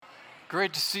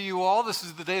Great to see you all. This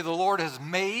is the day the Lord has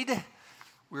made.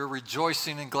 We're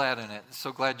rejoicing and glad in it.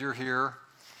 So glad you're here.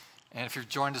 And if you've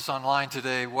joined us online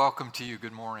today, welcome to you.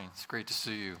 Good morning. It's great to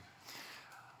see you.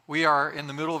 We are in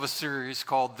the middle of a series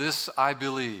called This I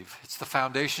Believe. It's the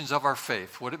foundations of our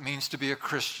faith, what it means to be a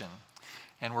Christian.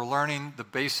 And we're learning the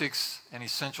basics and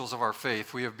essentials of our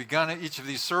faith. We have begun each of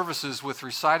these services with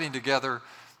reciting together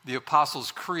the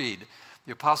Apostles' Creed.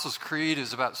 The Apostles' Creed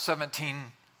is about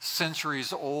 17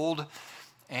 centuries old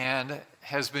and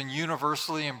has been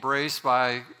universally embraced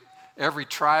by every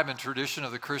tribe and tradition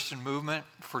of the Christian movement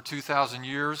for 2,000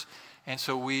 years. And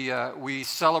so we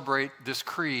celebrate this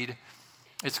creed.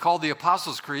 It's called the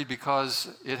Apostles' Creed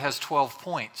because it has 12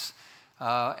 points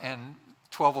and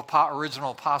 12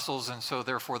 original apostles, and so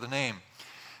therefore the name.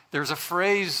 There's a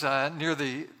phrase near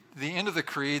the end of the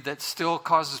creed that still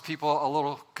causes people a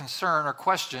little concern or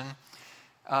question.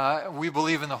 We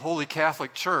believe in the Holy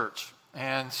Catholic Church,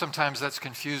 and sometimes that's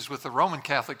confused with the Roman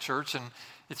Catholic Church, and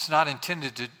it's not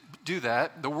intended to do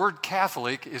that. The word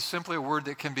Catholic is simply a word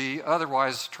that can be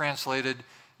otherwise translated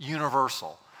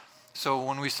universal. So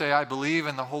when we say, I believe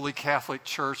in the Holy Catholic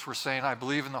Church, we're saying, I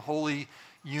believe in the Holy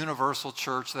Universal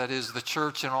Church, that is the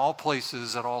church in all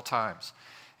places at all times.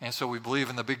 And so we believe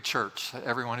in the big church,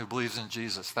 everyone who believes in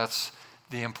Jesus. That's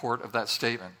the import of that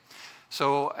statement.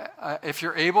 So if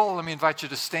you're able, let me invite you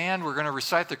to stand. We're going to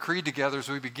recite the creed together as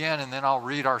we begin, and then I'll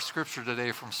read our scripture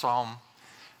today from Psalm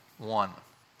 1.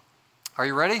 Are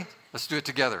you ready? Let's do it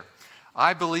together.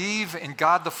 I believe in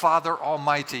God the Father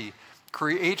Almighty,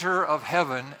 creator of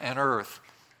heaven and earth.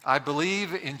 I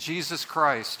believe in Jesus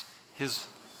Christ,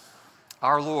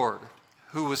 our Lord,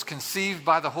 who was conceived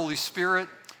by the Holy Spirit,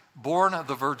 born of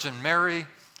the Virgin Mary,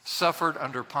 suffered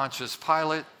under Pontius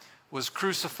Pilate, was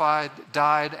crucified,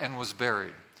 died, and was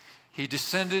buried. He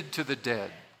descended to the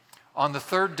dead. On the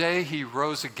third day he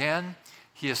rose again.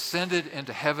 He ascended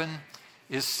into heaven,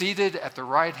 is seated at the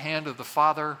right hand of the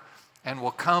Father, and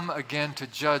will come again to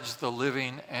judge the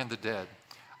living and the dead.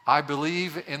 I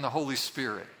believe in the Holy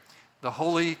Spirit, the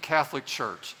Holy Catholic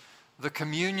Church, the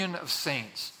communion of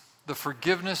saints, the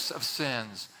forgiveness of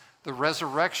sins, the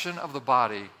resurrection of the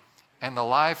body, and the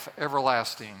life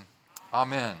everlasting.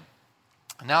 Amen.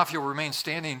 Now, if you'll remain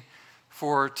standing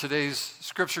for today's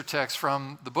scripture text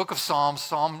from the book of Psalms,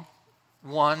 Psalm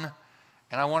 1,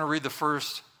 and I want to read the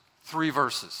first 3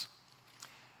 verses.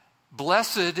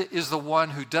 Blessed is the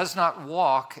one who does not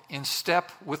walk in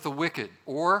step with the wicked,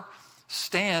 or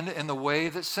stand in the way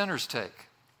that sinners take,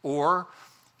 or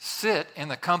sit in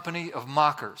the company of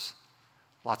mockers.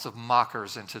 Lots of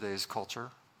mockers in today's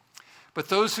culture. But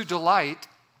those who delight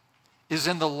is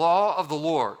in the law of the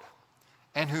Lord,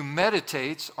 and who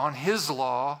meditates on his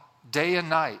law day and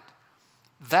night.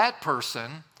 That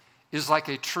person is like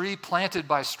a tree planted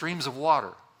by streams of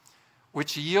water,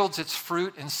 which yields its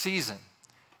fruit in season,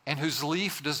 and whose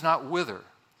leaf does not wither.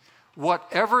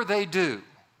 Whatever they do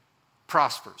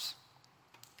prospers.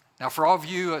 Now, for all of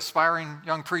you aspiring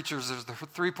young preachers, there's the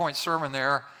 3-point sermon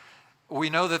there. We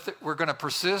know that we're going to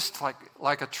persist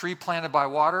like a tree planted by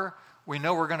water. We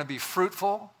know we're going to be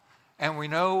fruitful, and we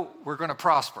know we're going to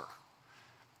prosper.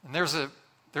 And there's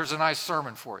a nice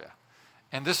sermon for you.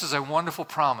 And this is a wonderful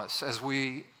promise as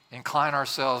we incline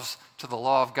ourselves to the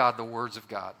law of God, the words of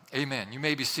God. Amen. You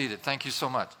may be seated. Thank you so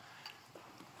much.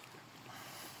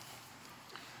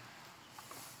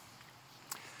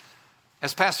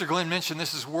 As Pastor Glenn mentioned,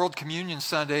 this is World Communion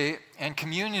Sunday, and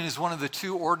communion is one of the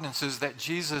 2 ordinances that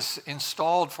Jesus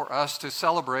installed for us to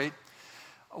celebrate.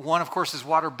 One, of course, is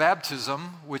water baptism,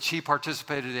 which he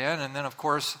participated in, and then, of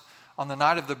course, on the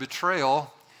night of the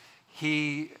betrayal,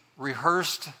 he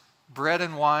rehearsed bread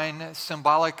and wine,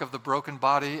 symbolic of the broken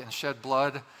body and shed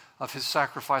blood of his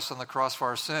sacrifice on the cross for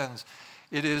our sins.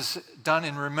 It is done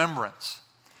in remembrance.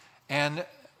 And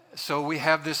so we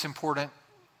have this important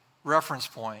reference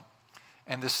point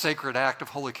and this sacred act of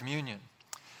Holy Communion.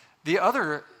 The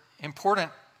other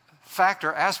important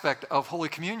aspect of Holy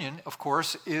Communion, of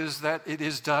course, is that it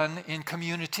is done in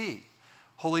community.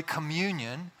 Holy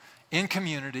Communion in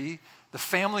community. The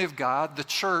family of God, the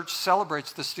church,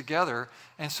 celebrates this together.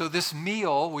 And so this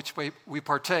meal, which we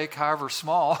partake, however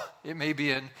small it may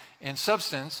be in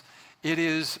substance, it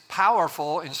is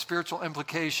powerful in spiritual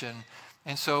implication.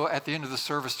 And so at the end of the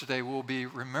service today, we'll be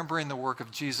remembering the work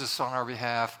of Jesus on our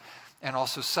behalf and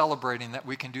also celebrating that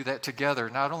we can do that together,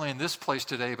 not only in this place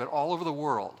today, but all over the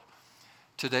world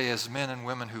today as men and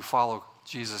women who follow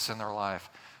Jesus in their life.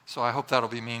 So I hope that'll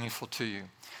be meaningful to you.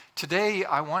 Today,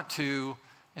 I want to,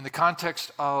 in the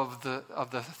context of the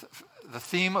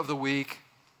theme of the week,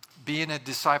 being a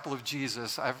disciple of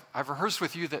Jesus, I've rehearsed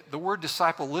with you that the word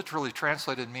disciple literally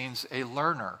translated means a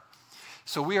learner.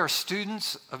 So we are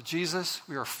students of Jesus.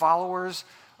 We are followers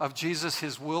of Jesus,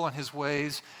 his will and his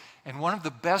ways. And one of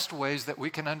the best ways that we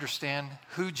can understand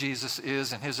who Jesus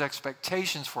is and his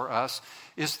expectations for us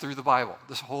is through the Bible,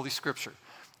 this Holy Scripture.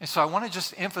 And so I want to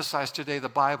just emphasize today the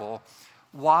Bible,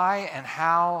 why and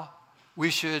how we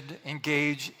should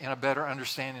engage in a better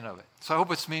understanding of it. So I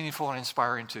hope it's meaningful and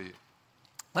inspiring to you.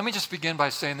 Let me just begin by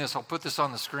saying this. I'll put this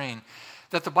on the screen,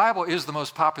 that the Bible is the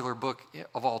most popular book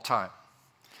of all time.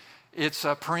 It's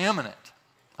preeminent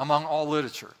among all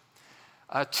literature.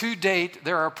 To date,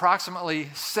 there are approximately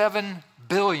 7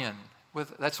 billion,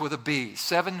 that's with a B,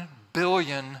 7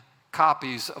 billion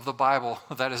copies of the Bible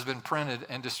that has been printed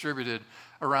and distributed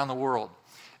around the world.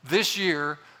 This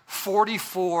year,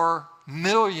 44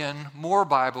 million more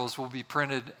Bibles will be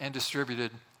printed and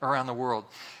distributed around the world.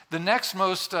 The next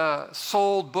most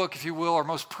sold book, if you will, or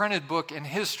most printed book in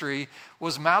history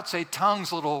was Mao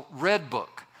Zedong's little red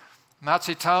book. Mao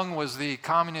Zedong was the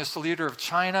communist leader of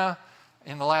China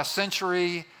in the last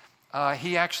century.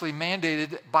 He actually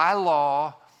mandated by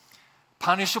law,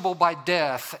 punishable by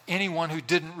death, anyone who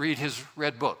didn't read his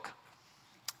red book.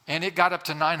 And it got up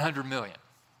to 900 million.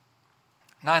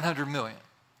 900 million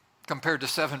compared to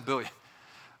 7 billion.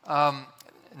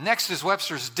 Next is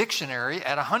Webster's dictionary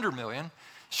at 100 million.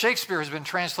 Shakespeare has been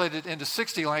translated into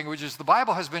 60 languages. The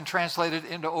Bible has been translated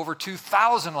into over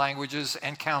 2,000 languages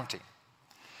and counting.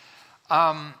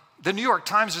 The New York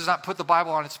Times does not put the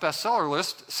Bible on its bestseller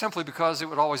list simply because it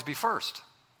would always be first.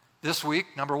 This week,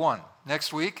 number 1.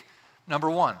 Next week, number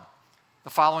 1. The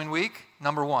following week,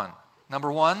 number 1.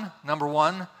 Number 1, number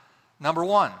 1, number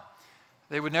 1.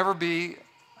 They would never be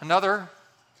another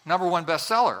number 1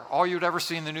 bestseller. All you'd ever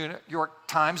see in the New York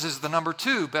Times is the number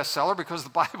 2 bestseller because the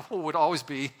Bible would always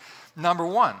be number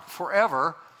 1,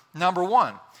 forever number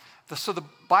 1. So the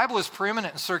Bible is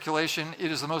preeminent in circulation.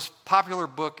 It is the most popular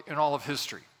book in all of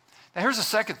history. Now here's the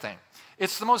second thing.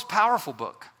 It's the most powerful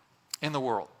book in the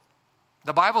world.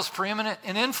 The Bible's preeminent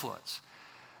in influence.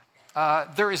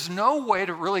 There is no way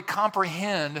to really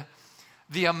comprehend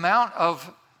the amount of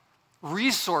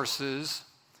resources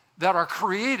that are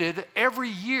created every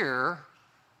year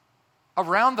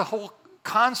around the whole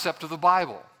concept of the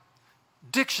Bible.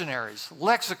 Dictionaries,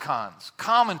 lexicons,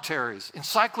 commentaries,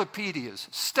 encyclopedias,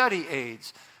 study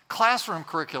aids, classroom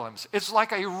curriculums. It's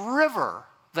like a river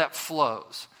that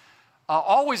flows,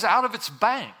 always out of its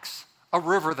banks, a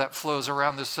river that flows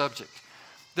around this subject.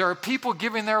 There are people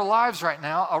giving their lives right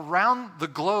now around the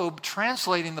globe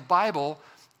translating the Bible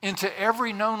into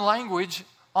every known language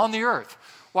on the earth.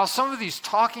 While some of these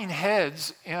talking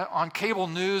heads on cable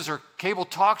news or cable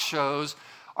talk shows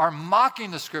are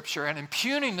mocking the Scripture and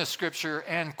impugning the Scripture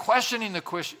and questioning the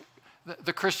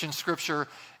Christian Scripture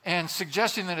and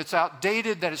suggesting that it's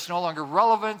outdated, that it's no longer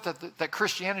relevant, that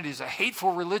Christianity is a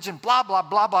hateful religion, blah, blah,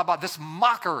 blah, blah, blah, this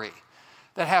mockery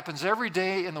that happens every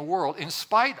day in the world. In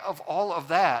spite of all of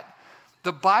that,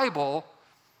 the Bible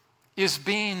is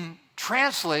being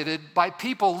translated by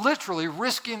people literally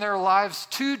risking their lives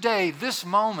today, this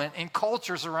moment, in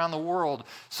cultures around the world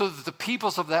so that the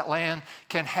peoples of that land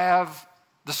can have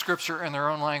the Scripture in their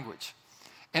own language.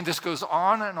 And this goes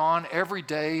on and on every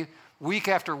day, week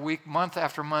after week, month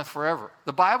after month, forever.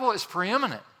 The Bible is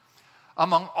preeminent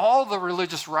among all the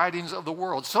religious writings of the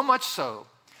world, so much so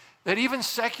that even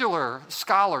secular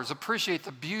scholars appreciate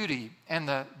the beauty and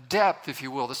the depth, if you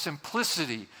will, the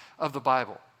simplicity of the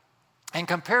Bible. And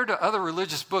compared to other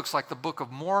religious books like the Book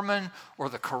of Mormon or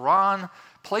the Quran,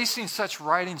 placing such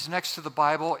writings next to the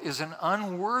Bible is an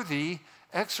unworthy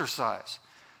exercise.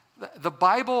 The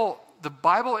Bible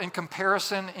in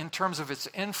comparison in terms of its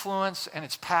influence and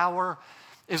its power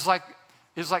is like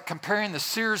comparing the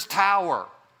Sears Tower,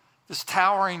 this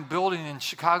towering building in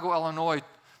Chicago, Illinois,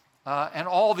 and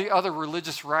all the other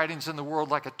religious writings in the world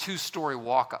like a 2-story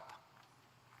walk-up.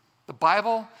 The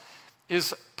Bible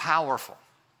is powerful.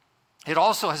 It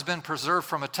also has been preserved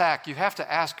from attack. You have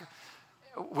to ask,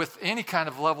 with any kind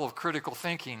of level of critical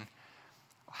thinking,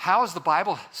 how has the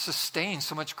Bible sustained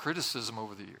so much criticism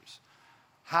over the years?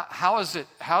 How has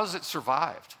it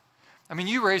survived? I mean,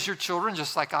 you raise your children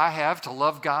just like I have to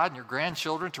love God, and your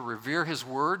grandchildren to revere His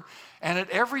Word. And at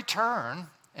every turn,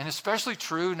 and especially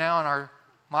true now in our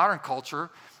modern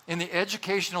culture, in the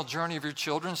educational journey of your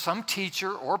children, some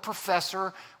teacher or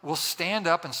professor will stand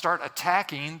up and start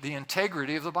attacking the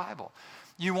integrity of the Bible.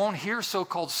 You won't hear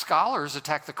so-called scholars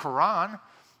attack the Quran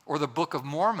or the Book of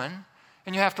Mormon,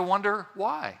 and you have to wonder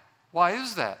why. Why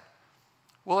is that?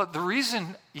 Well, the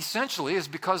reason essentially is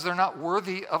because they're not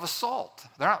worthy of assault.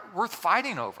 They're not worth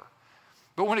fighting over.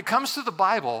 But when it comes to the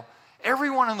Bible,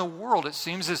 everyone in the world, it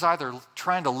seems, is either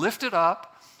trying to lift it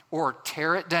up or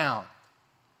tear it down.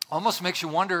 Almost makes you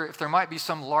wonder if there might be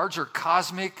some larger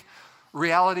cosmic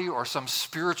reality or some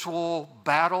spiritual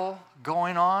battle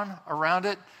going on around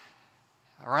it,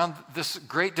 around this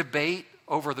great debate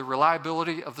over the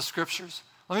reliability of the Scriptures.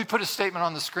 Let me put a statement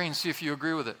on the screen, see if you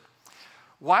agree with it.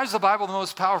 Why is the Bible the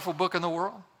most powerful book in the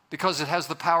world? Because it has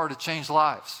the power to change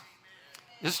lives.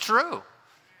 It's true.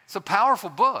 It's a powerful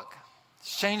book.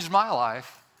 It's changed my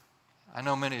life. I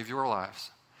know many of your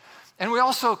lives. And we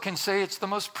also can say it's the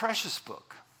most precious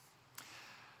book.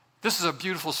 This is a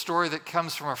beautiful story that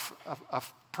comes from a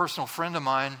personal friend of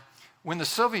mine. When the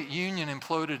Soviet Union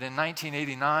imploded in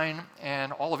 1989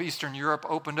 and all of Eastern Europe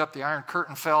opened up, the Iron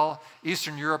Curtain fell,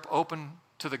 Eastern Europe opened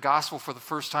to the gospel for the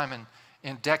first time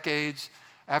in decades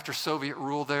after Soviet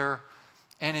rule there.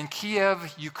 And in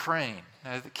Kiev, Ukraine.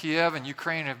 Kiev and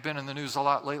Ukraine have been in the news a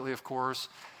lot lately, of course.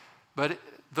 But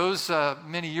those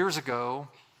many years ago,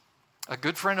 a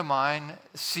good friend of mine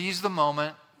seized the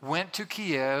moment, went to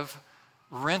Kiev,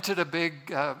 rented a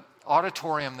big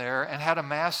auditorium there, and had a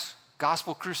mass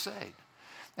gospel crusade.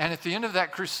 And at the end of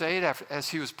that crusade, as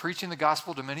he was preaching the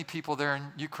gospel to many people there in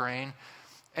Ukraine,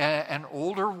 an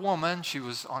older woman, she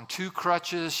was on two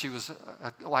crutches, she was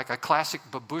like a classic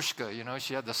babushka, you know,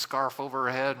 she had the scarf over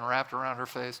her head and wrapped around her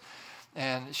face.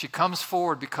 And she comes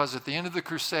forward because at the end of the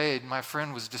crusade, my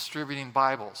friend was distributing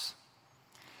Bibles.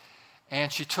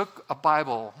 And she took a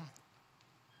Bible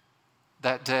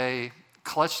that day,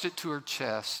 clutched it to her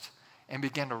chest, and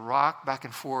began to rock back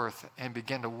and forth, and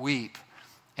began to weep,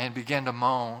 and began to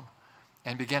moan,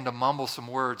 and began to mumble some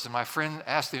words. And my friend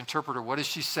asked the interpreter, "What is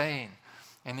she saying?"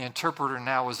 And the interpreter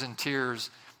now was in tears,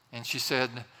 and she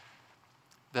said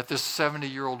that this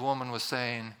 70-year-old woman was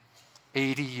saying,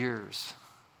 80 years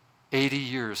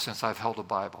since I've held a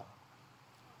Bible.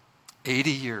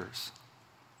 80 years.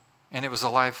 And it was a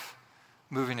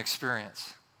life-moving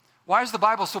experience. Why is the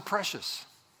Bible so precious?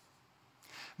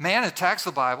 Man attacks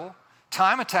the Bible.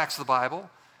 Time attacks the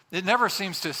Bible. It never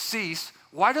seems to cease.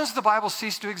 Why does the Bible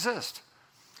cease to exist?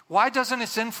 Why doesn't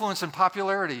its influence and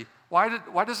popularity,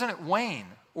 why doesn't it wane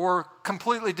or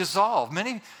completely dissolve?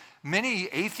 Many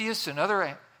atheists and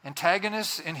other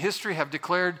antagonists in history have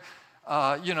declared,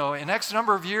 in X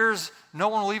number of years, no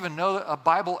one will even know that a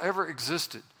Bible ever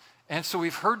existed. And so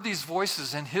we've heard these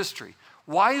voices in history.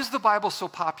 Why is the Bible so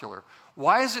popular?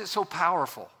 Why is it so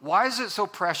powerful? Why is it so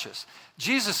precious?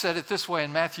 Jesus said it this way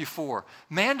in Matthew 4.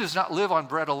 Man does not live on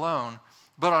bread alone,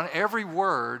 but on every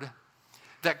word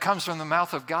that comes from the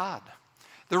mouth of God.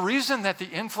 The reason that the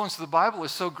influence of the Bible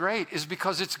is so great is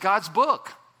because it's God's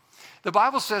book. The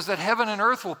Bible says that heaven and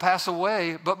earth will pass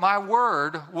away, but my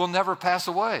word will never pass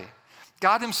away.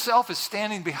 God himself is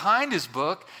standing behind his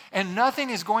book, and nothing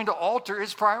is going to alter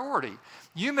its priority.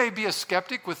 You may be a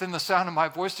skeptic within the sound of my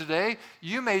voice today.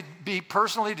 You may be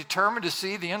personally determined to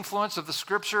see the influence of the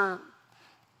Scripture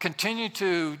continue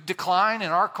to decline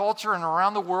in our culture and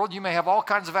around the world. You may have all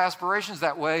kinds of aspirations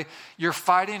that way. You're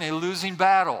fighting a losing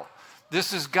battle.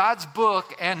 This is God's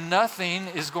book, and nothing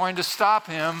is going to stop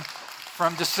him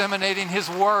from disseminating his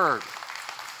word.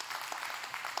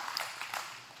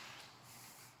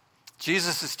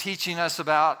 Jesus is teaching us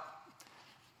about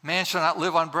man shall not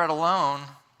live on bread alone,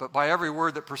 but by every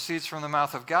word that proceeds from the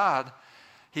mouth of God.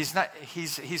 He's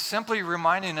simply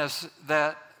reminding us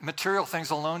that material things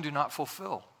alone do not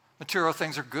fulfill. Material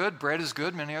things are good, bread is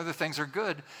good, many other things are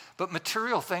good, but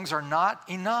material things are not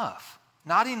enough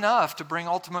to bring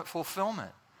ultimate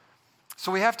fulfillment.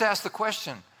 So we have to ask the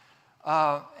question,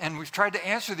 and we've tried to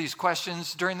answer these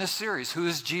questions during this series. Who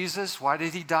is Jesus? Why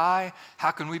did he die?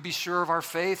 How can we be sure of our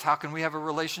faith? How can we have a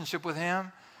relationship with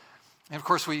him? And of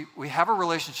course, we have a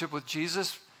relationship with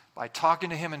Jesus by talking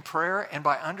to him in prayer and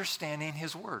by understanding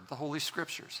his word, the Holy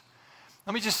Scriptures.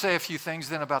 Let me just say a few things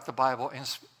then about the Bible and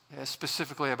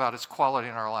specifically about its quality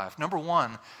in our life. Number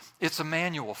one, it's a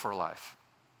manual for life.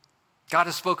 God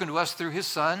has spoken to us through his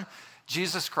Son,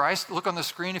 Jesus Christ. Look on the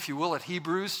screen, if you will, at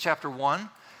Hebrews chapter 1.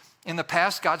 In the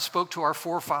past, God spoke to our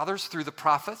forefathers through the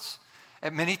prophets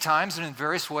at many times and in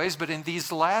various ways, but in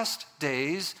these last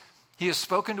days, he has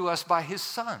spoken to us by his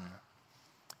Son,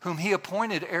 whom he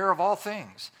appointed heir of all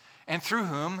things, and through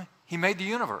whom he made the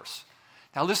universe.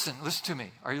 Now listen to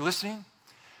me. Are you listening?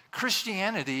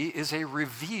 Christianity is a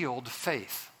revealed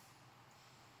faith.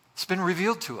 It's been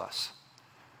revealed to us.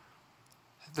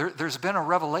 There's been a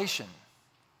revelation.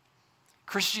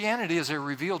 Christianity is a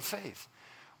revealed faith.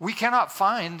 We cannot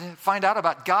find out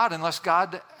about God unless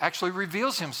God actually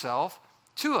reveals himself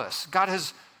to us. God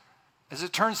has, as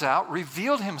it turns out,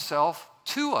 revealed himself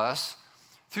to us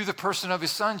through the person of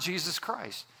his Son, Jesus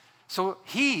Christ. So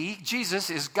Jesus,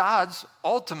 is God's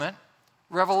ultimate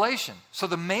revelation. So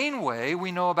the main way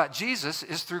we know about Jesus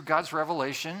is through God's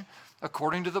revelation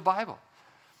according to the Bible.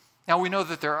 Now, we know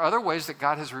that there are other ways that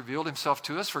God has revealed himself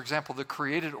to us. For example, the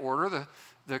created order,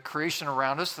 the creation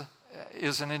around us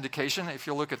is an indication. If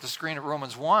you look at the screen at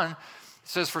Romans 1, it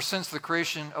says, "For since the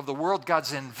creation of the world,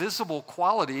 God's invisible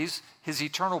qualities, his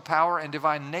eternal power and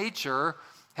divine nature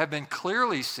have been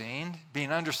clearly seen,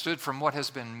 being understood from what has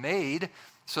been made,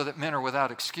 so that men are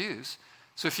without excuse."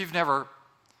 So if you've never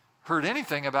heard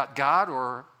anything about God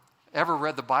or ever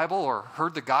read the Bible or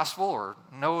heard the gospel or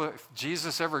know if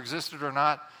Jesus ever existed or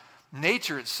not,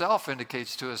 nature itself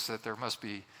indicates to us that there must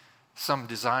be some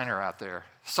designer out there.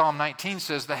 Psalm 19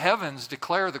 says, "The heavens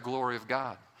declare the glory of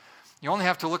God." You only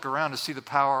have to look around to see the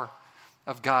power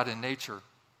of God in nature.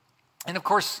 And of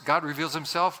course, God reveals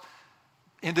himself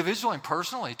individually and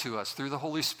personally to us through the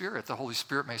Holy Spirit. The Holy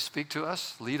Spirit may speak to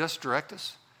us, lead us, direct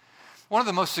us. One of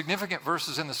the most significant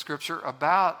verses in the Scripture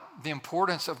about the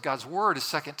importance of God's Word is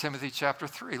 2 Timothy chapter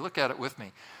 3. Look at it with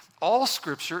me. All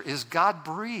Scripture is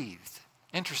God-breathed.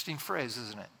 Interesting phrase,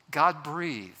 isn't it?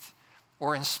 God-breathed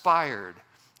or inspired,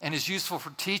 and is useful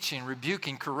for teaching,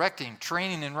 rebuking, correcting,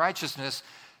 training in righteousness,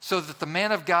 so that the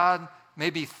man of God may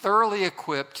be thoroughly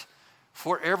equipped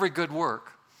for every good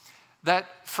work.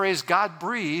 That phrase,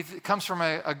 God-breathed, comes from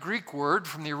a Greek word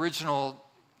from the original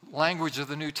language of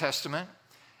the New Testament,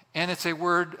 and it's a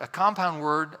word, a compound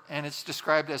word, and it's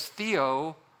described as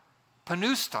theopneustos.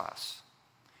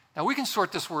 Now, we can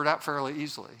sort this word out fairly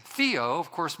easily. Theo, of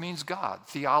course, means God.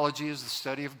 Theology is the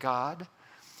study of God.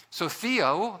 So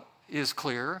theo is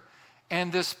clear,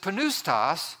 and this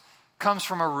pneustos comes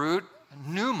from a root,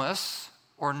 pneumos,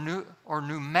 or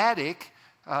pneumatic.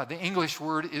 The English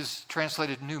word is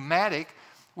translated pneumatic.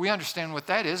 We understand what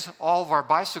that is. All of our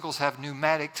bicycles have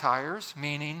pneumatic tires,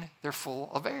 meaning they're full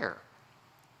of air.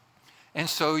 And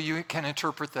so you can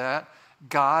interpret that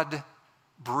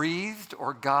God-breathed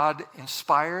or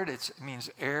God-inspired. It means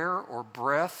air or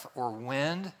breath or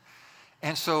wind.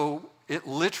 And so it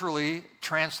literally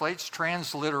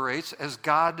transliterates as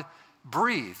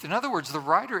God-breathed. In other words, the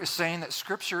writer is saying that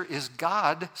Scripture is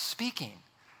God speaking,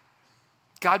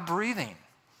 God breathing.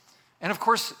 And of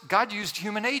course, God used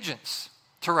human agents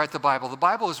to write the Bible. The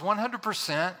Bible is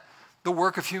 100% the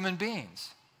work of human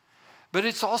beings, but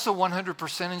it's also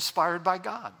 100% inspired by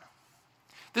God.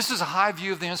 This is a high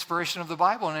view of the inspiration of the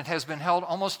Bible, and it has been held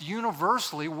almost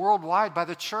universally worldwide by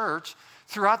the church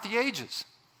throughout the ages.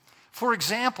 For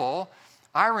example,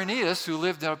 Irenaeus, who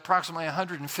lived approximately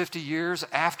 150 years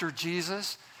after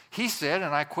Jesus, he said,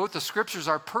 and I quote, "The Scriptures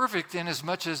are perfect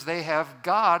inasmuch as they have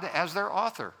God as their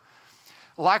author."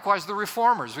 Likewise, the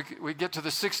Reformers. We get to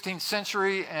the 16th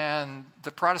century and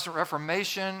the Protestant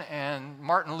Reformation and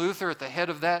Martin Luther at the head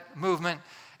of that movement.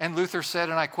 And Luther said,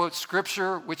 and I quote,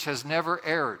 "Scripture which has never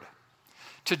erred."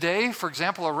 Today, for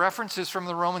example, a reference is from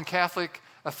the Roman Catholic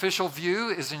official view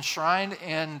is enshrined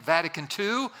in Vatican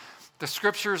II. The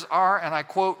Scriptures are, and I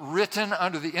quote, "written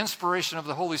under the inspiration of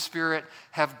the Holy Spirit,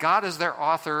 have God as their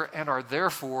author, and are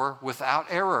therefore without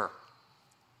error."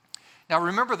 Now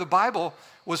remember, the Bible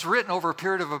was written over a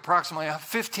period of approximately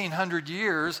 1,500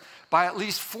 years by at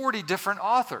least 40 different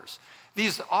authors.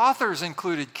 These authors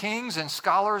included kings and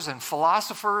scholars and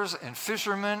philosophers and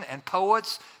fishermen and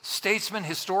poets, statesmen,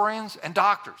 historians, and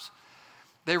doctors.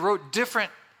 They wrote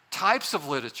different types of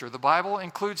literature. The Bible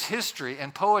includes history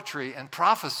and poetry and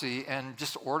prophecy and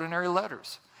just ordinary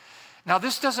letters. Now,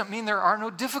 this doesn't mean there are no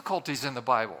difficulties in the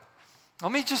Bible.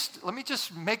 Let me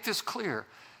just make this clear.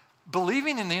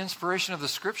 Believing in the inspiration of the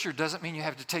Scripture doesn't mean you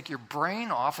have to take your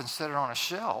brain off and set it on a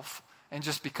shelf and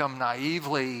just become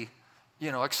naively,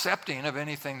 accepting of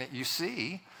anything that you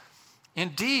see.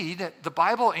 Indeed, the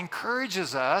Bible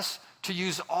encourages us to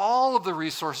use all of the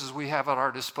resources we have at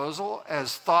our disposal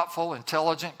as thoughtful,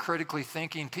 intelligent, critically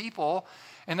thinking people,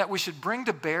 and that we should bring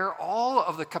to bear all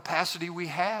of the capacity we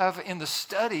have in the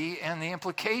study and the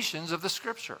implications of the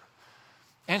Scripture.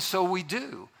 And so we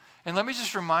do. And let me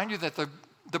just remind you that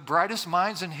the brightest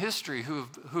minds in history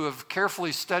who have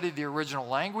carefully studied the original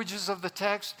languages of the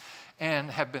text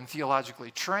and have been theologically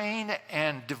trained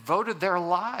and devoted their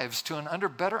lives to an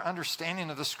better understanding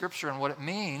of the Scripture and what it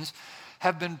means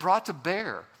have been brought to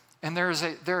bear. And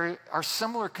there are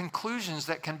similar conclusions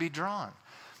that can be drawn.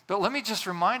 But let me just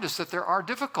remind us that there are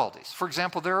difficulties. For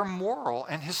example, there are moral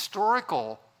and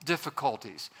historical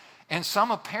difficulties and some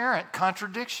apparent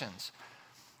contradictions.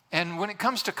 And when it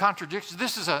comes to contradictions,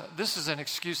 this is an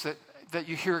excuse that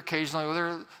you hear occasionally.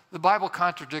 Well, the Bible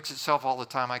contradicts itself all the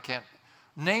time. I can't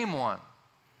name one.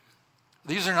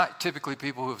 These are not typically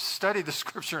people who have studied the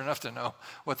Scripture enough to know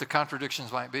what the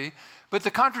contradictions might be. But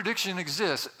the contradiction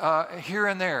exists here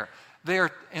and there. They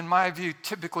are, in my view,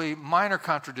 typically minor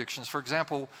contradictions. For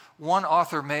example, one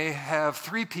author may have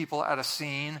 3 people at a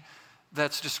scene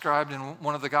that's described in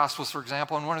one of the Gospels, for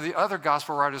example, and one of the other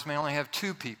Gospel writers may only have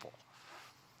 2 people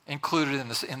included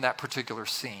in that particular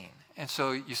scene. And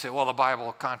so you say, well, the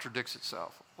Bible contradicts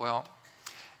itself. Well,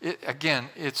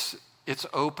 it's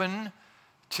open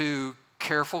to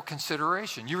careful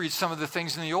consideration. You read some of the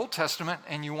things in the Old Testament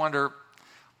and you wonder,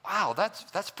 wow,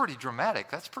 that's pretty dramatic.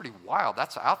 That's pretty wild.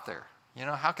 That's out there.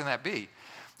 How can that be?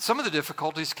 Some of the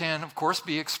difficulties can, of course,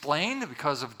 be explained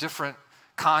because of different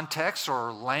contexts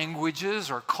or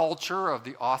languages or culture of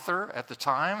the author at the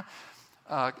time.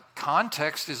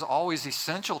 Context is always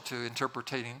essential to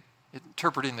interpreting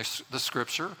the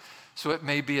Scripture, so it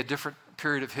may be a different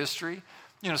period of history.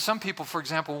 Some people, for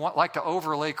example, like to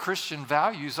overlay Christian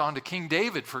values onto King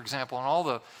David, for example, and all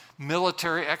the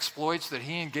military exploits that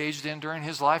he engaged in during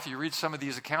his life. You read some of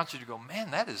these accounts, and you go,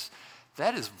 man, that is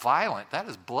violent, that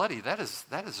is bloody, that is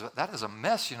a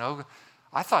mess.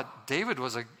 I thought David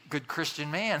was a good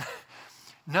Christian man.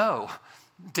 No,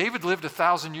 David lived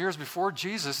 1,000 years before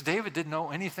Jesus. David didn't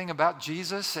know anything about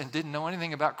Jesus and didn't know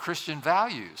anything about Christian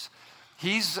values.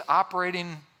 He's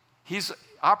operating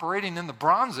in the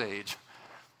Bronze Age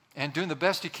and doing the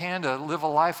best he can to live a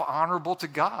life honorable to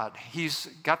God. He's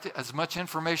got as much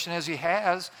information as he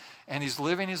has, and he's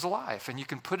living his life, and you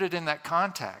can put it in that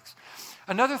context.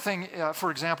 Another thing,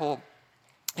 for example,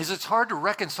 is it's hard to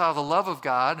reconcile the love of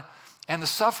God and the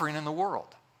suffering in the world.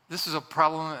 This is a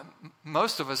problem that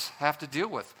most of us have to deal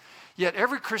with. Yet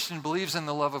every Christian believes in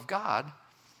the love of God,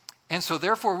 and so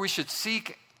therefore we should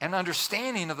seek an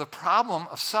understanding of the problem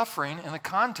of suffering in the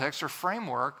context or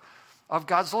framework of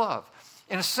God's love.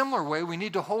 In a similar way, we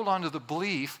need to hold on to the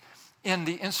belief in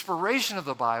the inspiration of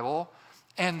the Bible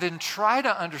and then try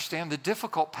to understand the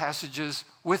difficult passages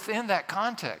within that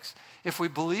context. If we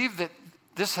believe that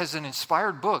this is an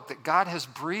inspired book, that God has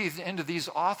breathed into these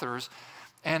authors,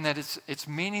 and that it's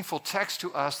meaningful text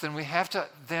to us, then we have to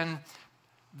then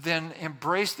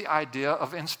embrace the idea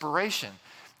of inspiration.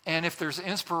 And if there's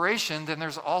inspiration, then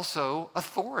there's also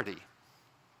authority.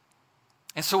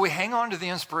 And so we hang on to the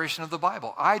inspiration of the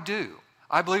Bible. I do.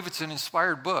 I believe it's an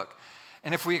inspired book.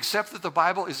 And if we accept that the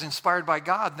Bible is inspired by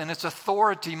God, then its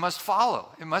authority must follow.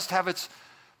 It must have its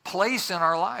place in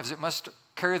our lives. It must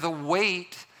carry the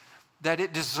weight that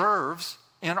it deserves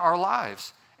in our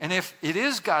lives. And if it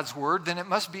is God's word, then it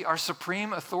must be our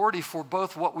supreme authority for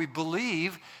both what we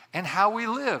believe and how we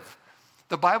live.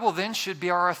 The Bible then should be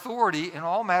our authority in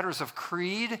all matters of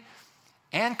creed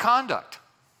and conduct.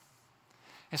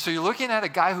 And so you're looking at a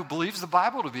guy who believes the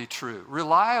Bible to be true,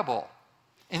 reliable,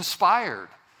 inspired,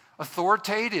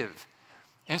 authoritative.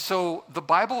 And so the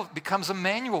Bible becomes a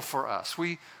manual for us.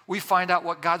 We find out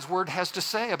what God's word has to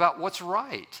say about what's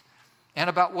right and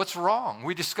about what's wrong.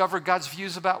 We discover God's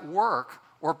views about work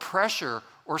or pressure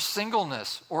or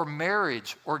singleness or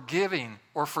marriage or giving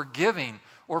or forgiving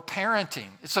or parenting.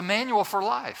 It's a manual for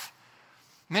life.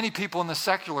 Many people in the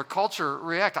secular culture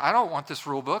react, I don't want this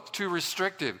rule book, too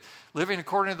restrictive. Living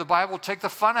according to the Bible will take the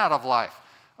fun out of life.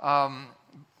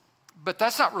 But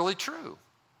that's not really true.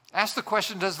 Ask the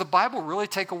question, does the Bible really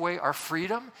take away our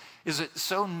freedom? Is it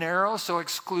so narrow, so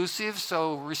exclusive,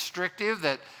 so restrictive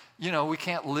that, we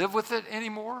can't live with it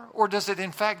anymore? Or does it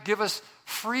in fact give us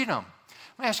freedom?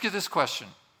 Let me ask you this question.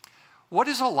 What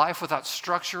is a life without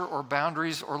structure or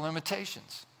boundaries or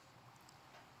limitations?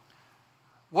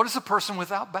 What is a person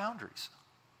without boundaries?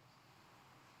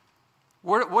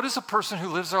 What is a person who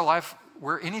lives their life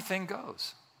where anything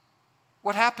goes?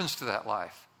 What happens to that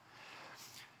life?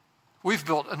 We've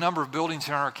built a number of buildings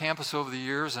here on our campus over the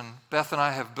years, and Beth and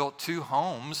I have built 2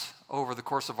 homes over the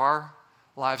course of our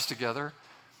lives together.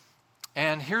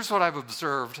 And here's what I've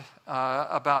observed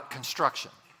about construction.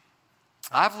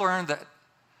 I've learned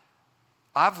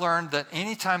that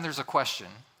anytime there's a question,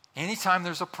 anytime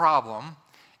there's a problem,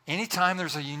 anytime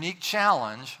there's a unique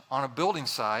challenge on a building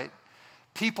site,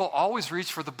 people always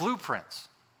reach for the blueprints.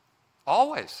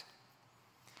 Always.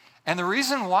 And the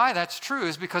reason why that's true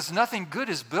is because nothing good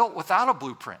is built without a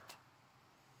blueprint.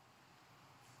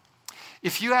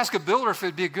 If you ask a builder if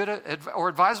it'd be good or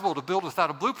advisable to build without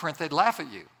a blueprint, they'd laugh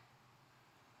at you.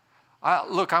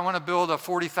 I want to build a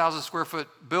 40,000 square foot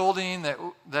building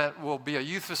that will be a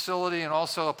youth facility and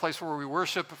also a place where we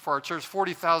worship for our church,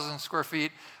 40,000 square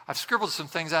feet. I've scribbled some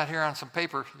things out here on some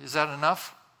paper. Is that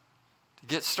enough to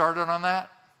get started on that?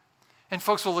 And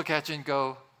folks will look at you and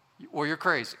go, well, you're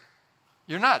crazy.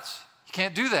 You're nuts. You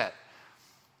can't do that.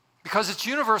 Because it's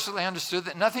universally understood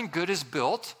that nothing good is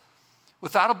built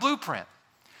without a blueprint.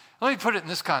 Let me put it in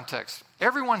this context.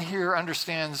 Everyone here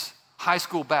understands high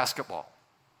school basketball.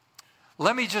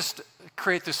 Let me just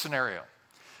create this scenario.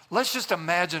 Let's just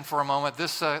imagine for a moment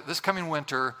this coming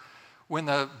winter, when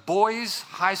the boys'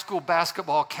 high school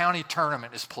basketball county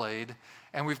tournament is played,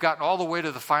 and we've gotten all the way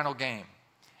to the final game.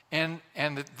 And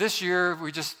this year,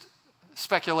 we just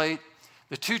speculate,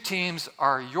 the two teams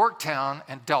are Yorktown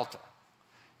and Delta.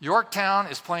 Yorktown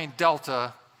is playing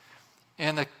Delta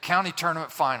in the county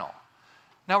tournament final.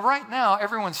 Now, right now,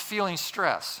 everyone's feeling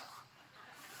stress.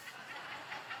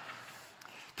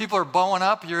 People are bowing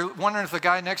up. You're wondering if the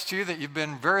guy next to you that you've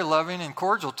been very loving and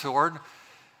cordial toward,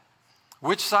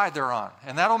 which side they're on,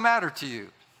 and that'll matter to you.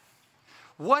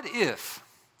 What if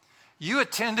you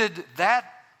attended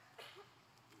that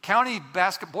county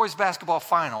boys basketball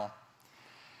final,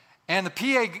 and the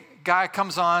PA guy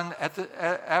comes on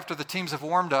after the teams have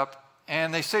warmed up,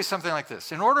 and they say something like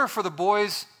this: in order for the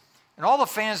boys and all the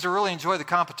fans to really enjoy the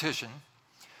competition,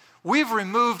 we've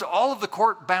removed all of the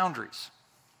court boundaries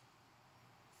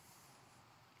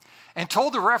and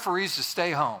told the referees to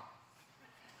stay home.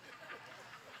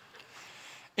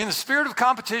 In the spirit of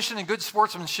competition and good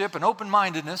sportsmanship and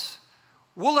open-mindedness,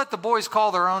 we'll let the boys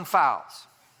call their own fouls.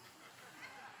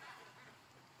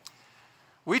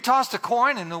 We tossed a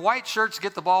coin and the white shirts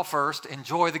get the ball first.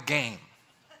 Enjoy the game.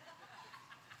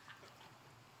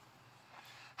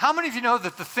 How many of you know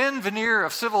that the thin veneer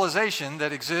of civilization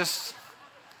that exists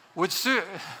would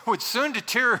soon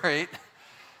deteriorate,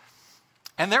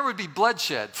 and there would be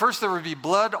bloodshed? First there would be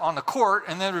blood on the court,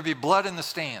 and then there would be blood in the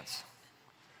stands.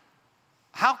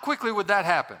 How quickly would that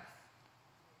happen?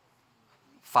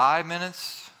 5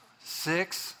 minutes,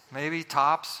 6, maybe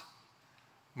tops,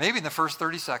 maybe in the first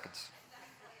 30 seconds.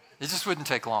 It just wouldn't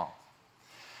take long.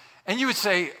 And you would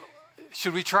say,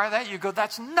 should we try that? You go,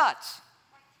 that's nuts.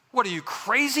 What are you,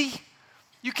 crazy?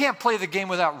 You can't play the game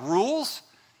without rules.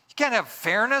 You can't have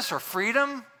fairness or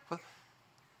freedom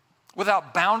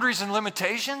without boundaries and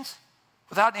limitations,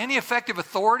 without any effective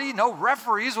authority, no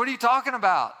referees. What are you talking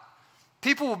about?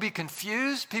 People will be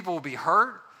confused. People will be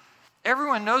hurt.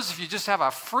 Everyone knows if you just have a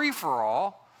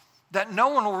free-for-all, that no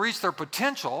one will reach their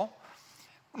potential,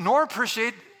 nor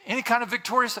appreciate any kind of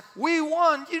victorious. We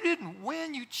won. You didn't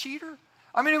win, you cheater.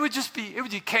 I mean, it would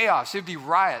be chaos. It would be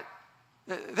riot.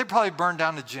 They'd probably burn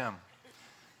down the gym.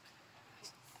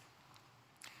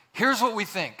 Here's what we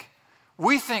think.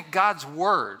 We think God's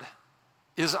word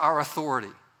is our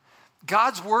authority.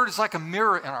 God's word is like a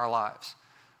mirror in our lives.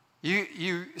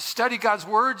 You study God's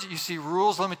words, you see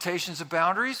rules, limitations, and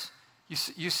boundaries.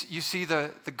 You see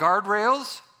the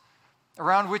guardrails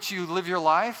around which you live your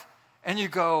life, and you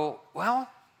go, well,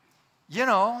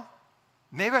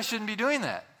 maybe I shouldn't be doing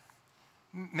that.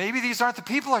 Maybe these aren't the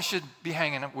people I should be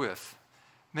hanging with.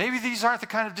 Maybe these aren't the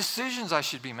kind of decisions I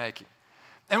should be making.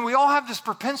 And we all have this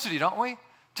propensity, don't we,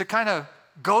 to kind of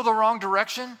go the wrong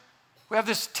direction. We have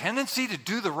this tendency to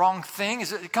do the wrong thing.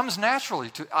 It comes naturally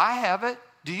to, I have it.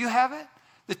 Do you have it?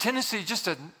 The tendency just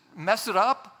to mess it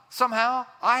up somehow.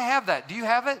 I have that. Do you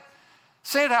have it?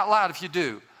 Say it out loud if you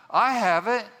do. I have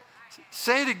it.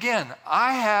 Say it again.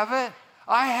 I have it.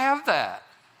 I have that.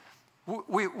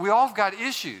 We all have got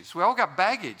issues. We all got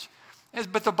baggage.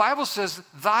 But the Bible says,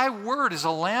 thy word is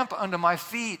a lamp unto my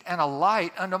feet and a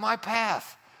light unto my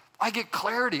path. I get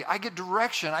clarity. I get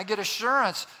direction. I get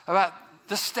assurance about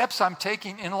the steps I'm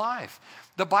taking in life.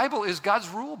 The Bible is God's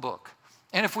rule book.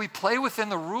 And if we play within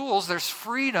the rules, there's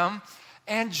freedom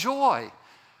and joy.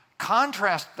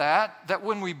 Contrast that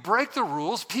when we break the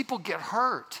rules, people get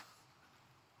hurt.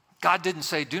 God didn't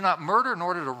say, do not murder in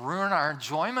order to ruin our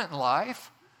enjoyment in life.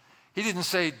 He didn't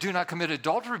say, do not commit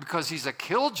adultery because he's a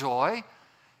killjoy.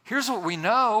 Here's what we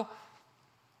know.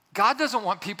 God doesn't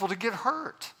want people to get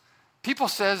hurt. God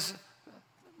says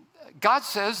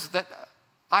that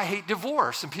I hate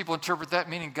divorce, and people interpret that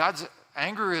meaning God's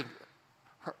angry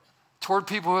toward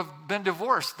people who have been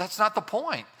divorced. That's not the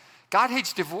point. God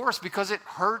hates divorce because it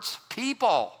hurts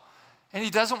people, and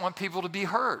he doesn't want people to be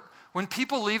hurt. When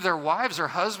people leave their wives or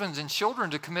husbands and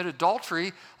children to commit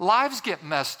adultery, lives get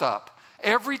messed up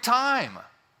every time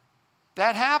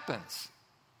that happens.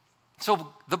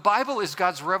 So the Bible is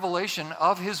God's revelation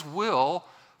of his will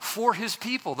for his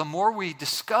people. The more we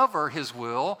discover his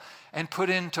will and put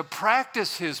into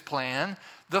practice his plan,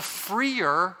 the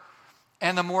freer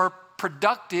and the more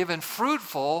productive and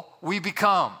fruitful we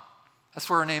become. That's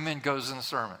where an amen goes in the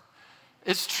sermon.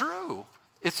 It's true.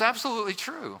 It's absolutely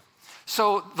true.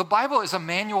 So the Bible is a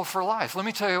manual for life. Let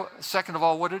me tell you, second of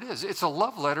all, what it is. It's a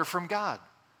love letter from God.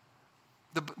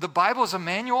 The Bible is a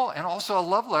manual and also a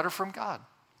love letter from God.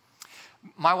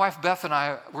 My wife Beth and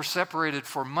I were separated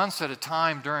for months at a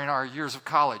time during our years of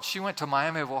college. She went to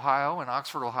Miami of Ohio and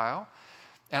Oxford, Ohio,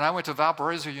 and I went to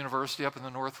Valparaiso University up in the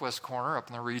northwest corner, up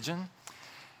in the region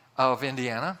of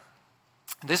Indiana.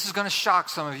 This is going to shock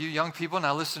some of you young people.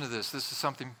 Now listen to this. This is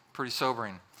something pretty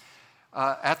sobering.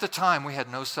 At the time, we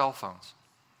had no cell phones.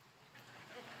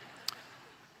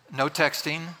 No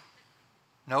texting,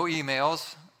 no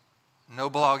emails, no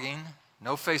blogging,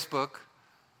 no Facebook,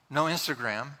 no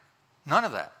Instagram, none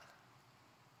of that.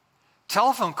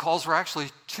 Telephone calls were actually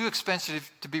too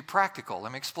expensive to be practical.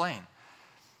 Let me explain.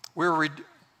 We were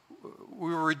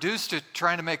reduced to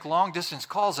trying to make long-distance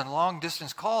calls, and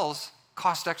long-distance calls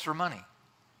cost extra money.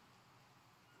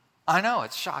 I know,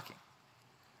 it's shocking.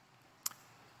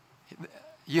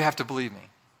 You have to believe me.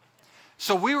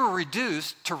 So we were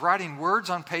reduced to writing words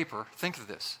on paper, think of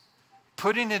this,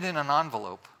 putting it in an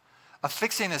envelope,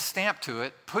 affixing a stamp to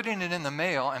it, putting it in the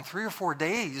mail, and 3 or 4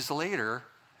 days later,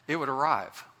 it would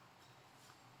arrive.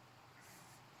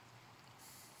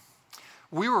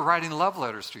 We were writing love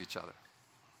letters to each other.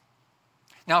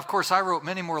 Now, of course, I wrote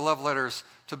many more love letters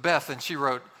to Beth than she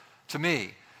wrote to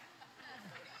me.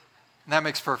 And that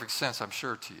makes perfect sense, I'm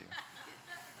sure, to you.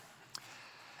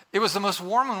 It was the most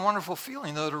warm and wonderful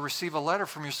feeling, though, to receive a letter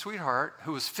from your sweetheart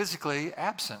who was physically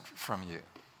absent from you.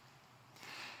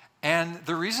 And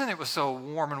the reason it was so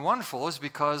warm and wonderful is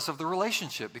because of the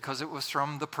relationship, because it was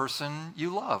from the person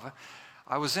you love.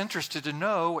 I was interested to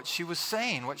know what she was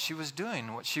saying, what she was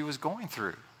doing, what she was going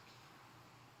through.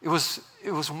 It was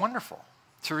wonderful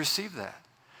to receive that.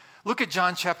 Look at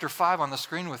John chapter 5 on the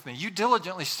screen with me. You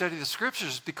diligently study the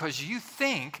scriptures because you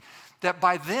think that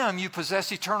by them you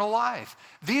possess eternal life.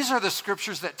 These are the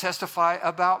scriptures that testify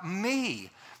about me,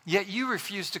 yet you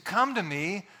refuse to come to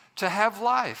me to have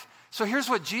life. So here's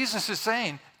what Jesus is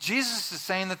saying. Jesus is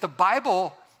saying that the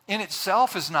Bible in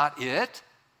itself is not it.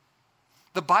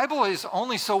 The Bible is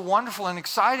only so wonderful and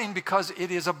exciting because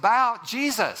it is about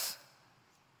Jesus.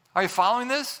 Are you following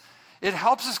this? It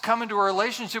helps us come into a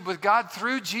relationship with God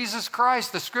through Jesus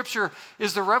Christ. The scripture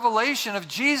is the revelation of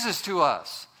Jesus to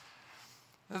us.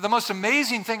 The most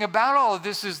amazing thing about all of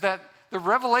this is that the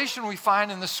revelation we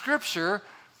find in the scripture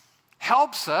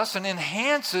helps us and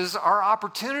enhances our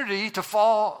opportunity to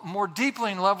fall more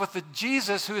deeply in love with the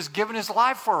Jesus who has given his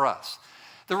life for us.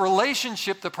 The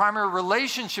relationship, the primary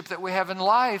relationship that we have in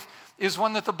life is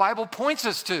one that the Bible points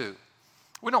us to.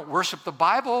 We don't worship the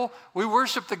Bible. We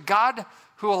worship the God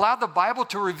who allowed the Bible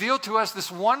to reveal to us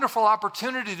this wonderful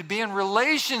opportunity to be in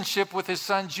relationship with his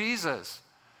son Jesus.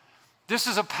 This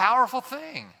is a powerful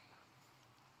thing,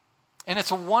 and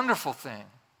it's a wonderful thing.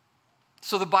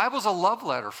 So the Bible's a love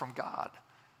letter from God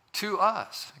to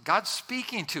us. God's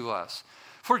speaking to us.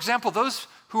 For example, those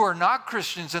who are not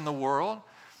Christians in the world,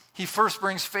 he first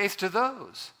brings faith to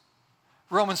those.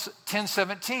 Romans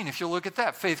 10:17, if you look at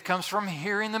that, faith comes from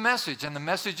hearing the message, and the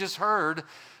message is heard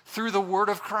through the word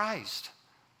of Christ.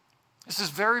 This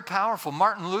is very powerful.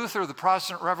 Martin Luther, the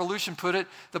Protestant Revolution, put it,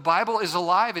 the Bible is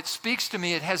alive. It speaks to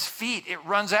me. It has feet. It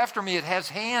runs after me. It has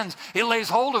hands. It lays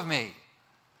hold of me.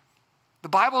 The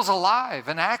Bible is alive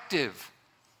and active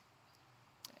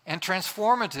and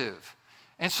transformative.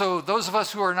 And so those of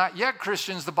us who are not yet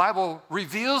Christians, the Bible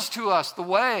reveals to us the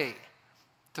way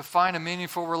to find a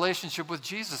meaningful relationship with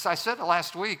Jesus. I said it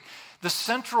last week. The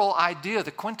central idea, the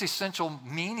quintessential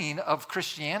meaning of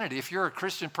Christianity, if you're a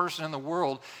Christian person in the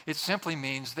world, it simply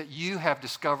means that you have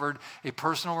discovered a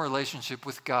personal relationship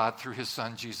with God through his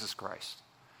son, Jesus Christ.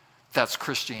 That's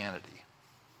Christianity.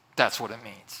 That's what it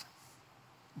means.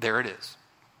 There it is.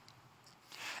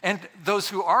 And those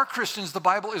who are Christians, the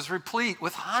Bible is replete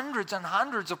with hundreds and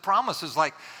hundreds of promises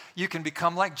like you can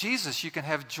become like Jesus. You can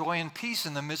have joy and peace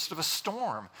in the midst of a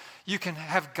storm. You can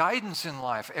have guidance in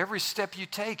life. Every step you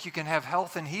take, you can have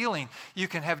health and healing. You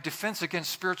can have defense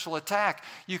against spiritual attack.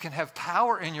 You can have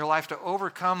power in your life to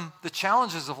overcome the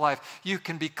challenges of life. You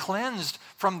can be cleansed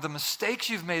from the mistakes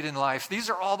you've made in life.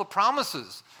 These are all the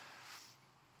promises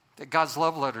that God's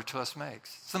love letter to us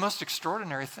makes. It's the most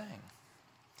extraordinary thing.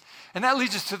 And that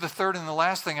leads us to the third and the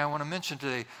last thing I want to mention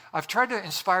today. I've tried to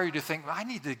inspire you to think, I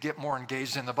need to get more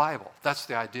engaged in the Bible. That's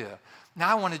the idea. Now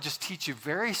I want to just teach you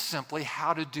very simply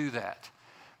how to do that.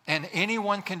 And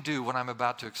anyone can do what I'm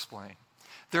about to explain.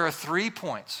 There are 3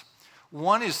 points.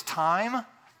 One is time,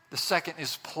 the second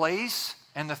is place,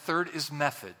 and the third is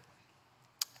method.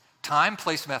 Time,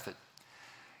 place, method.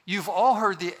 You've all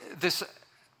heard this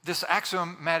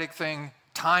axiomatic thing,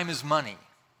 time is money.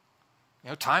 You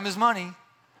know, time is money.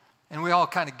 And we all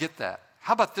kind of get that.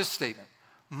 How about this statement?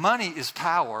 Money is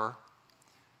power,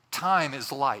 time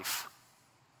is life.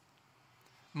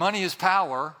 Money is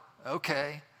power,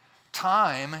 okay.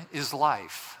 Time is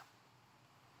life.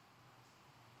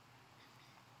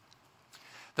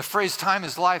 The phrase time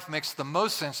is life makes the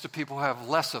most sense to people who have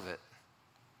less of it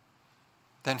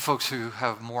than folks who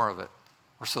have more of it,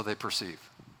 or so they perceive.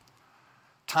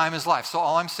 Time is life. So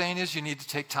all I'm saying is you need to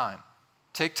take time.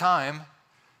 Take time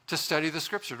to study the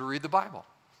Scripture, to read the Bible.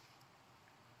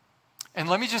 And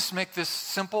let me just make this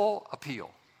simple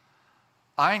appeal.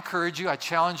 I encourage you, I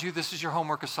challenge you, this is your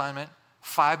homework assignment,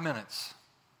 5 minutes.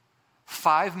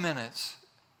 5 minutes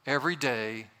every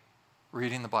day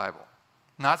reading the Bible.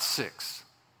 Not 6,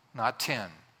 not 10,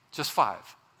 just 5.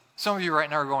 Some of you right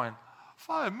now are going,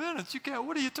 5 minutes? You can't,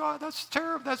 what are you talking? That's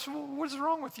terrible. What is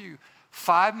wrong with you?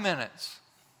 5 minutes.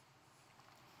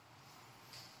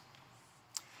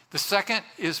 The second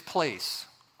is place.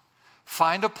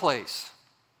 Find a place.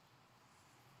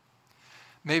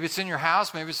 Maybe it's in your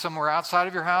house, maybe it's somewhere outside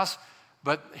of your house,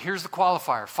 but here's the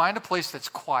qualifier. Find a place that's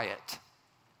quiet.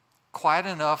 Quiet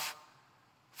enough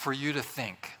for you to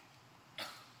think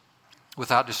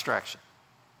without distraction.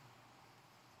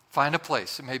 Find a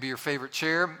place. It may be your favorite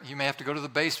chair. You may have to go to the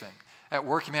basement. At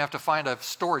work, you may have to find a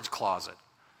storage closet.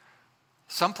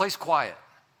 Someplace quiet,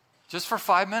 just for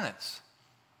 5 minutes.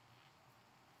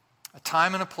 A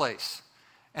time and a place.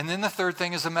 And then the third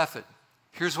thing is a method.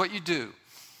 Here's what you do.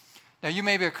 Now, you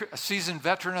may be a seasoned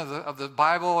veteran of the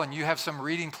Bible, and you have some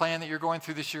reading plan that you're going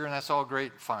through this year, and that's all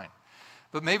great, fine.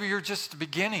 But maybe you're just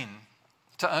beginning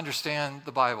to understand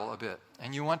the Bible a bit,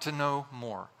 and you want to know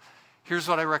more. Here's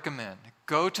what I recommend.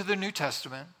 Go to the New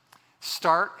Testament.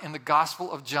 Start in the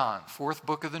Gospel of John, 4th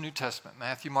book of the New Testament.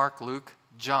 Matthew, Mark, Luke,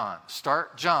 John.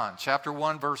 Start John, chapter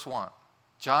 1, verse 1.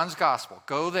 John's Gospel.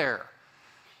 Go there.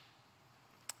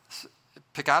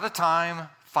 Pick out a time,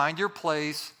 find your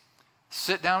place,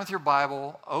 sit down with your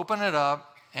Bible, open it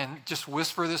up, and just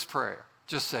whisper this prayer.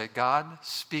 Just say, God,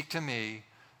 speak to me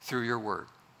through your word.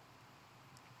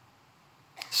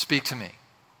 Speak to me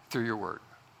through your word.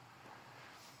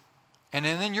 And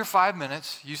then in your 5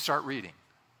 minutes, you start reading.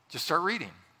 Just start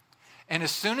reading. And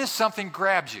as soon as something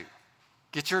grabs you,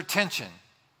 gets your attention,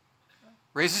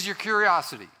 raises your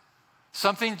curiosity,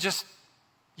 something just,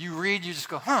 you read, you just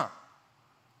go, huh.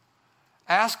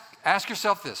 Ask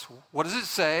yourself this. What does it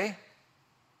say?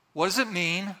 What does it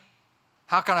mean?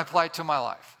 How can I apply it to my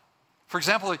life? For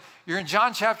example, you're in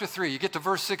John chapter 3. You get to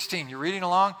verse 16. You're reading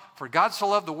along. For God so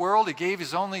loved the world, he gave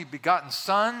his only begotten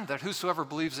Son, that whosoever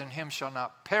believes in him shall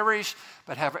not perish,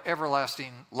 but have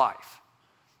everlasting life.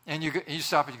 And you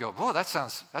stop and you go, oh, that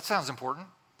sounds important.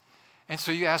 And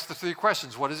so you ask the 3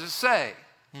 questions. What does it say?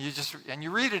 And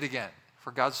you read it again.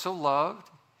 For God so loved,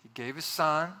 he gave his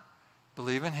Son,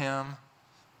 believe in him,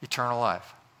 eternal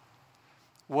life.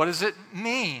 What does it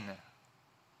mean?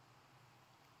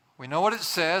 We know what it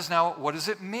says. Now, what does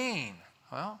it mean?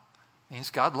 Well, it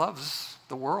means God loves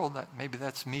the world. Maybe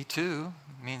that's me too.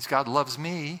 It means God loves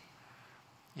me.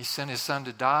 He sent his Son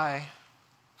to die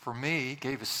for me,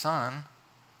 gave his Son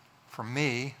for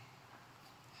me.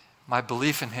 My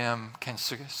belief in him can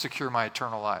secure my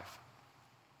eternal life.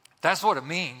 That's what it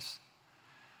means.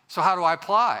 So how do I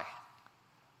apply?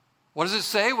 What does it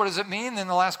say? What does it mean? Then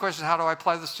the last question is, how do I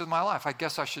apply this to my life? I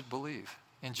guess I should believe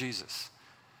in Jesus.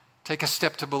 Take a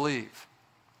step to believe.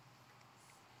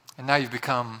 And now you've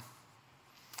become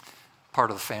part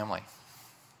of the family.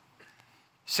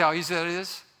 See how easy that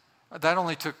is? That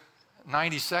only took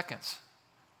 90 seconds.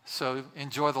 So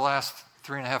enjoy the last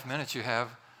 3.5 minutes you have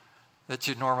that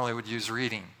you normally would use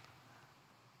reading.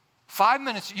 5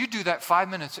 minutes, you do that 5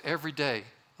 minutes every day.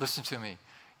 Listen to me.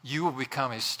 You will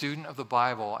become a student of the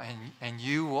Bible, and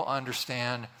you will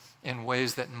understand in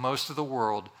ways that most of the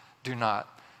world do not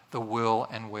the will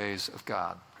and ways of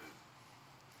God.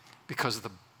 Because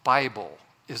the Bible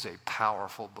is a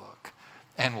powerful book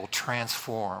and will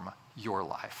transform your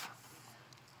life.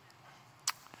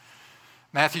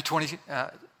 Matthew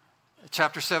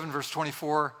chapter 7, verse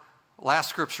 24, last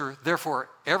scripture. Therefore,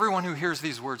 everyone who hears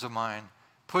these words of mine,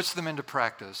 puts them into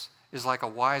practice, is like a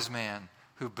wise man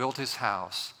who built his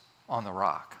house on the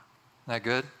rock. Isn't that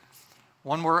good?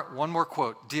 One more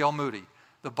quote, D.L. Moody.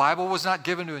 The Bible was not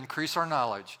given to increase our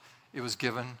knowledge. It was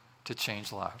given to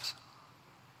change lives.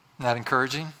 Isn't that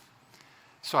encouraging?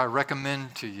 So I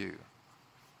recommend to you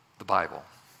the Bible.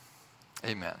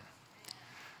 Amen.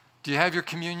 Do you have your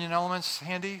communion elements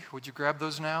handy? Would you grab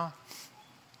those now?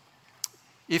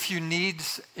 If you need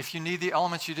the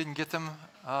elements, you didn't get them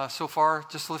so far,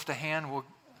 just lift a hand.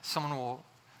 Someone will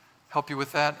help you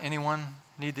with that. Anyone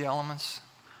need the elements?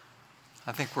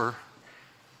 I think we're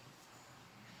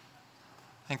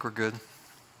good.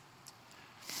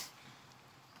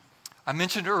 I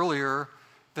mentioned earlier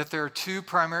that there are 2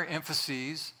 primary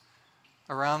emphases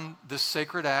around this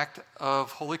sacred act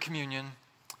of Holy Communion.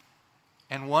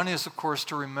 And one is, of course,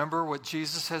 to remember what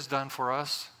Jesus has done for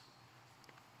us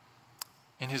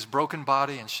in his broken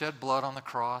body and shed blood on the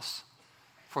cross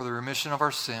for the remission of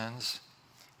our sins.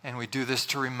 And we do this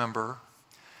to remember.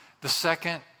 The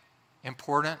second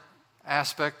important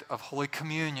aspect of Holy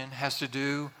Communion has to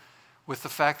do with the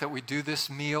fact that we do this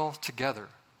meal together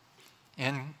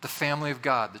in the family of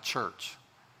God, the church.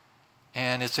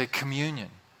 And it's a communion,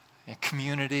 a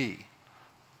community.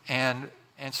 And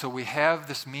so we have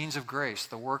this means of grace,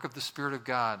 the work of the Spirit of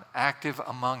God, active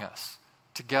among us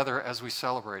together as we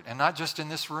celebrate. And not just in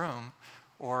this room,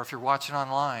 or if you're watching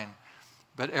online,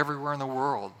 but everywhere in the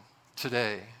world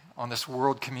today, on this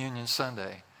World Communion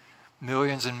Sunday,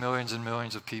 millions and millions and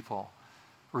millions of people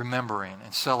remembering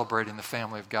and celebrating the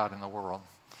family of God in the world.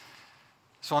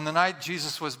 So on the night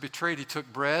Jesus was betrayed, he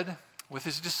took bread with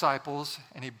his disciples,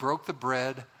 and he broke the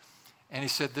bread, and he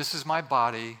said, "This is my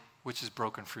body, which is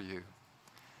broken for you."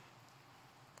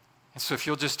 And so if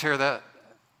you'll just tear that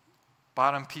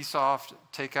bottom piece off,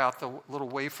 take out the little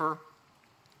wafer,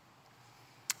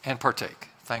 and partake.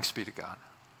 Thanks be to God.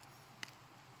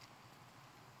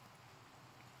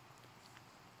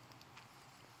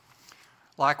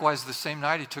 Likewise, the same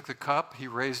night he took the cup, he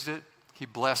raised it, he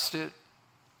blessed it.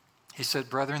 He said,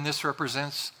 "Brethren, this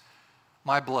represents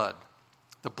my blood,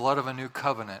 the blood of a new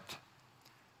covenant,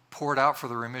 poured out for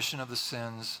the remission of the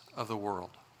sins of the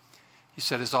world." He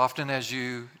said, "As often as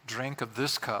you drink of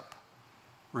this cup,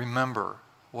 remember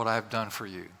what I have done for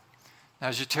you." Now,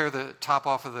 as you tear the top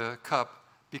off of the cup,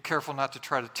 be careful not to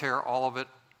try to tear all of it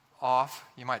off.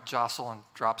 You might jostle and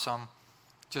drop some.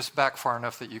 Just back far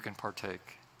enough that you can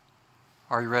partake.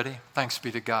 Are you ready? Thanks be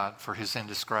to God for his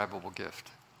indescribable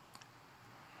gift.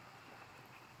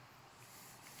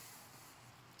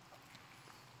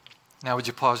 Now, would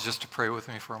you pause just to pray with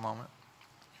me for a moment?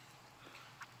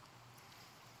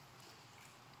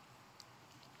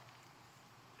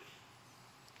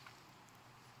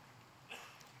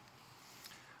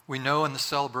 We know in the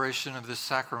celebration of this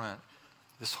sacrament,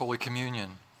 this Holy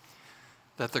Communion,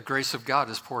 that the grace of God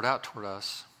is poured out toward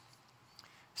us.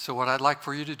 So what I'd like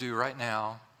for you to do right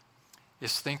now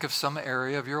is think of some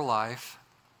area of your life,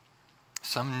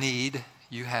 some need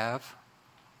you have,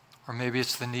 or maybe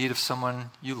it's the need of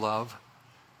someone you love.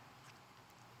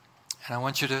 And I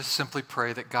want you to simply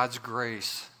pray that God's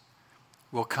grace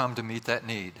will come to meet that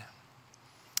need.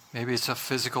 Maybe it's a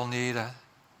physical need,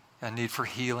 a need for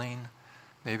healing.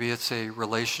 Maybe it's a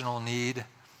relational need.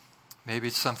 Maybe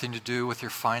it's something to do with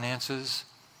your finances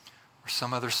or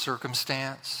some other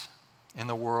circumstance in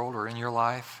the world or in your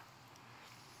life.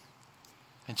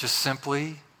 And just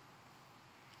simply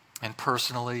and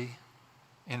personally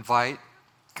invite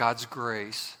God's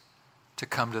grace to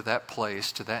come to that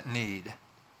place, to that need.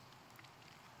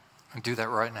 And do that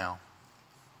right now.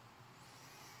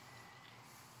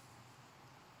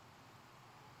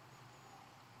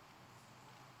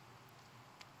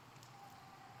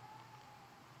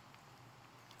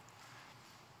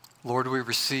 Lord, we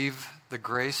receive the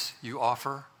grace you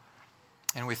offer,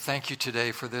 and we thank you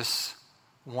today for this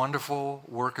wonderful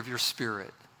work of your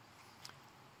Spirit.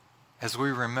 As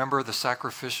we remember the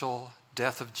sacrificial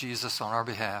death of Jesus on our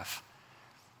behalf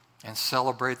and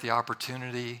celebrate the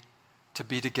opportunity to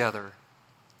be together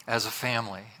as a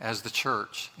family, as the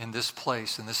church, in this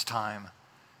place, in this time,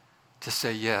 to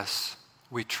say, yes,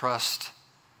 we trust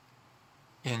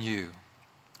in you,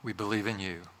 we believe in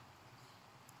you,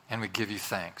 and we give you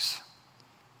thanks.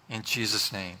 In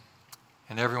Jesus' name.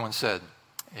 And everyone said,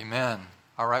 amen.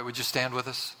 All right, would you stand with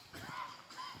us?